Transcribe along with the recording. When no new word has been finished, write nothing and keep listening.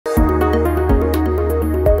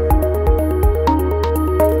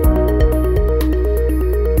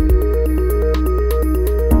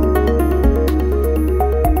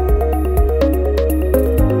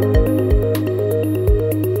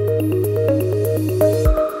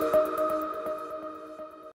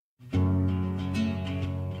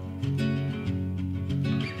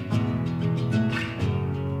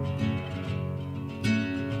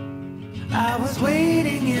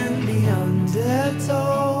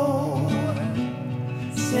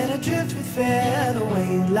fed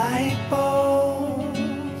away like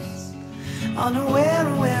bones, unaware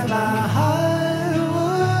of where my heart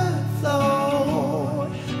would flow.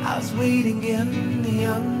 I was waiting in the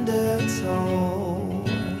undertow.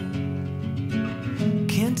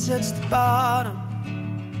 Can't touch the bottom,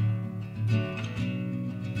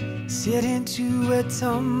 sit into a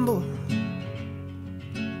tumble.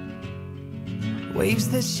 Waves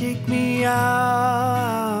that shake me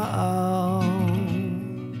out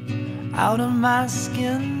of my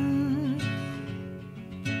skin.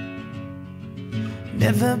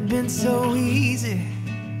 Never been so easy,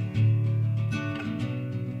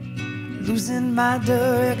 losing my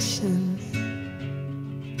direction.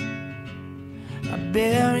 My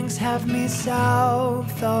bearings have me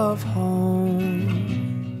south of home.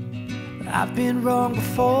 I've been wrong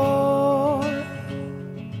before.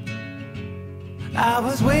 I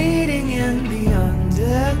was waiting in the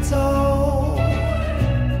undertow,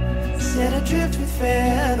 set adrift with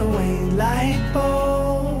fed away like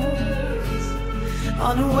bones,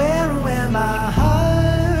 unaware of where my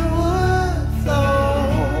heart would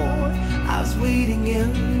flow. I was waiting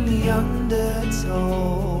in the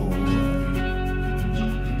undertow.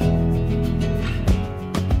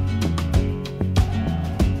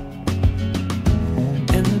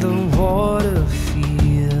 And the water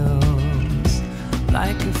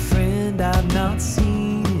like a friend I've not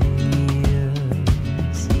seen in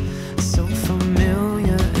years, so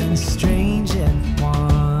familiar and strange at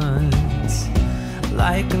once,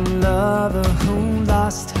 like a lover who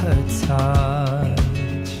lost her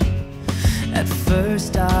touch. At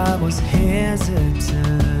first I was hesitant,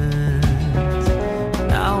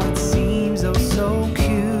 now it seems oh so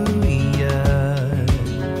curious.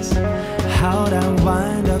 How'd I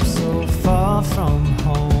wind up so far from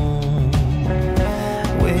home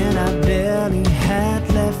when I barely had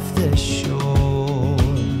left the shore?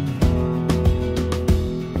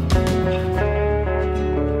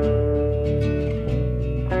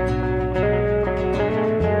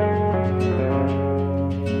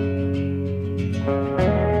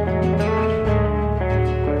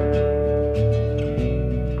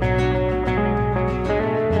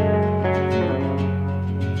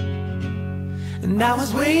 And I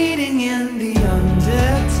was waiting in the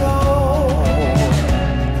undertow,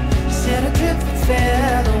 set adrift with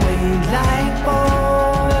fed away like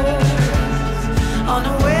bones,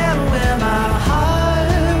 unaware of where my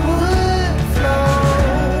heart would flow.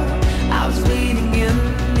 I was waiting in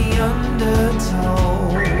the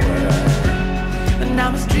undertow, and I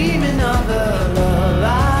was dreaming of the love I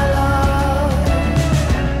loved.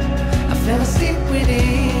 I fell asleep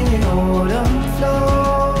within an autumn flow.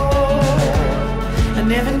 I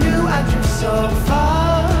never knew I drove so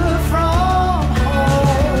far from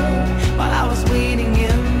home, while I was waiting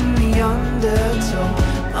in the undertow.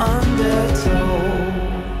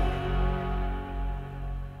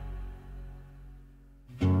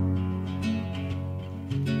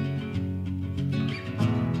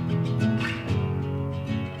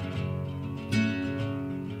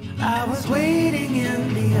 I was waiting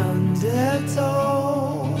in the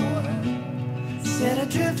undertow, set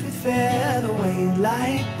adrift with fed away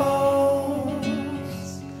like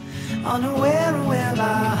bones, unaware of where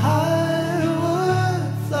my heart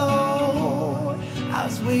would flow. I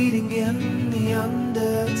was waiting in the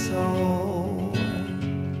undertow.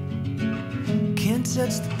 Can't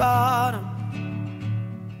touch the bottom,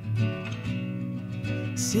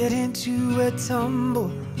 sit into a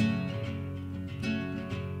tumble.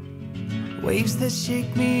 Waves that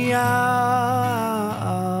shake me out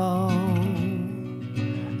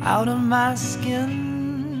of my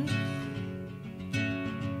skin.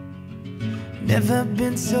 Never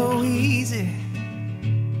been so easy,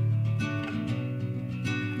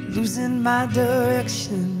 losing my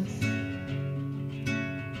direction.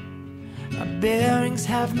 My bearings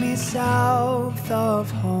have me south of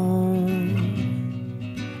home.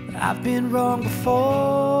 I've been wrong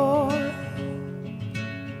before.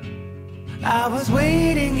 I was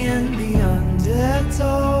waiting in the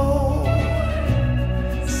undertow,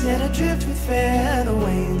 set adrift with fed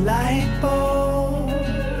away like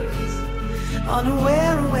bones,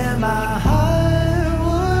 unaware of where my heart